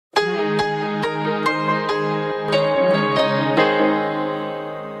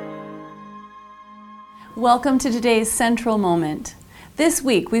Welcome to today's Central Moment. This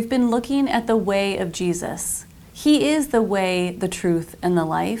week we've been looking at the way of Jesus. He is the way, the truth, and the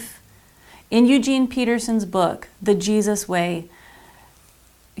life. In Eugene Peterson's book, The Jesus Way,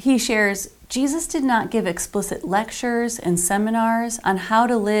 he shares, Jesus did not give explicit lectures and seminars on how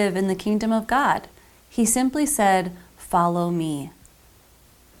to live in the kingdom of God. He simply said, "Follow me."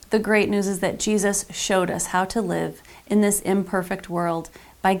 The great news is that Jesus showed us how to live in this imperfect world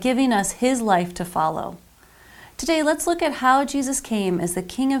by giving us his life to follow. Today, let's look at how Jesus came as the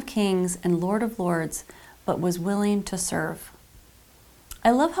King of Kings and Lord of Lords, but was willing to serve.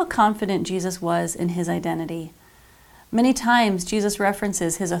 I love how confident Jesus was in his identity. Many times, Jesus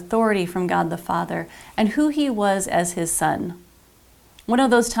references his authority from God the Father and who he was as his son. One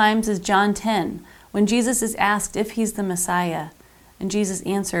of those times is John 10, when Jesus is asked if he's the Messiah, and Jesus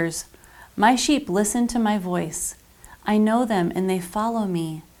answers, "My sheep listen to my voice. I know them and they follow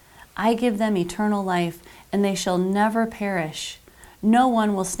me. I give them eternal life, and they shall never perish. No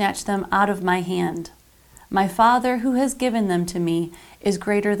one will snatch them out of my hand. My Father, who has given them to me, is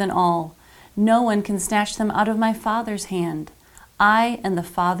greater than all. No one can snatch them out of my Father's hand. I and the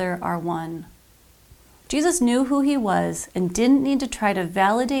Father are one." Jesus knew who he was and didn't need to try to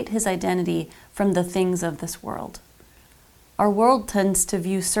validate his identity from the things of this world. Our world tends to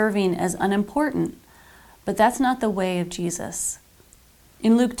view serving as unimportant, but that's not the way of Jesus.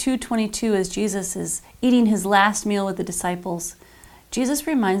 In Luke 2:22, as Jesus is eating his last meal with the disciples, Jesus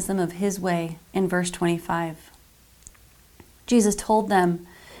reminds them of his way in verse 25. Jesus told them,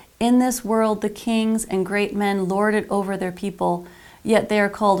 "In this world the kings and great men lord it over their people, yet they are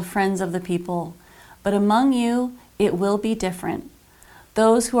called friends of the people. But among you it will be different.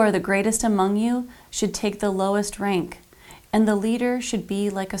 Those who are the greatest among you should take the lowest rank, and the leader should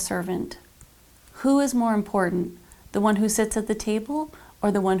be like a servant." Who is more important, the one who sits at the table or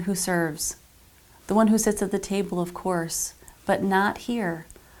the one who serves? The one who sits at the table, of course, but not here.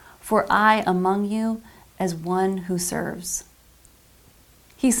 For I among you as one who serves.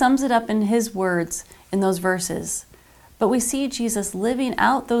 He sums it up in his words in those verses, but we see Jesus living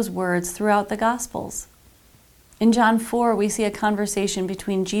out those words throughout the Gospels. In John 4, we see a conversation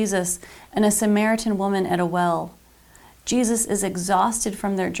between Jesus and a Samaritan woman at a well. Jesus is exhausted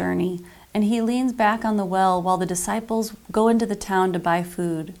from their journey, and he leans back on the well while the disciples go into the town to buy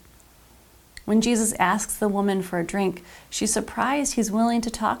food. When Jesus asks the woman for a drink, she's surprised he's willing to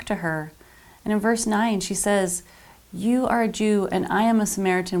talk to her. And in verse 9, she says, "You are a Jew and I am a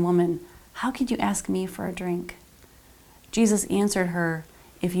Samaritan woman. How can you ask me for a drink?" Jesus answered her,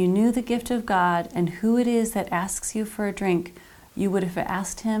 "If you knew the gift of God and who it is that asks you for a drink, you would have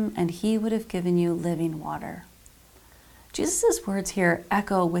asked him and he would have given you living water." Jesus' words here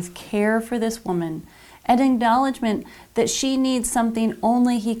echo with care for this woman and acknowledgement that she needs something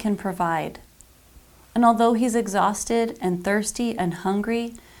only he can provide. And although he's exhausted and thirsty and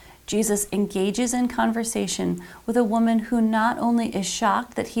hungry, Jesus engages in conversation with a woman who not only is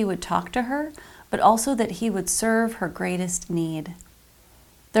shocked that he would talk to her, but also that he would serve her greatest need.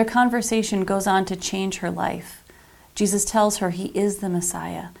 Their conversation goes on to change her life. Jesus tells her he is the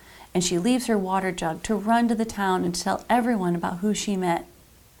Messiah, and she leaves her water jug to run to the town and to tell everyone about who she met.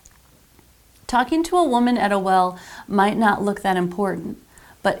 Talking to a woman at a well might not look that important,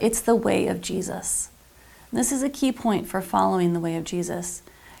 but it's the way of Jesus. This is a key point for following the way of Jesus.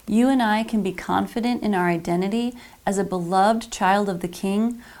 You and I can be confident in our identity as a beloved child of the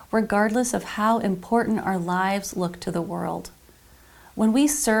King, regardless of how important our lives look to the world. When we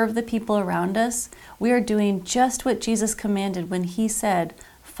serve the people around us, we are doing just what Jesus commanded when he said,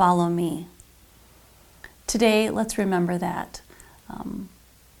 "Follow me." Today, let's remember that.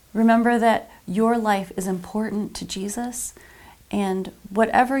 Remember that your life is important to Jesus, and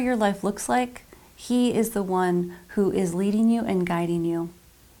whatever your life looks like, he is the one who is leading you and guiding you,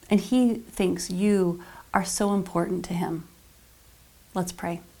 and he thinks you are so important to him. Let's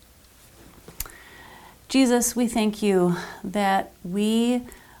pray. Jesus, we thank you that we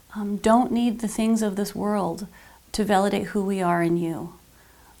don't need the things of this world to validate who we are in you.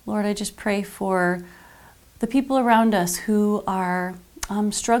 Lord, I just pray for the people around us who are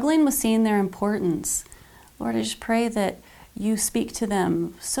struggling with seeing their importance. Lord, I just pray that you speak to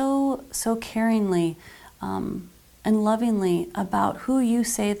them so caringly and lovingly about who you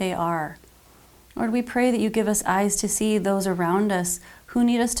say they are. Lord, we pray that you give us eyes to see those around us who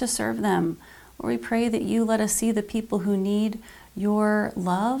need us to serve them. Lord, we pray that you let us see the people who need your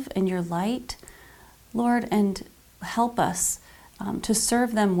love and your light, Lord, and help us to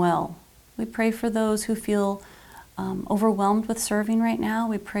serve them well. We pray for those who feel overwhelmed with serving right now.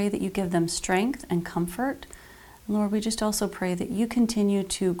 We pray that you give them strength and comfort. Lord, we just also pray that you continue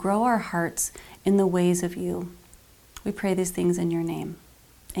to grow our hearts in the ways of you. We pray these things in your name.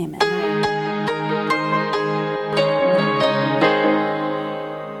 Amen.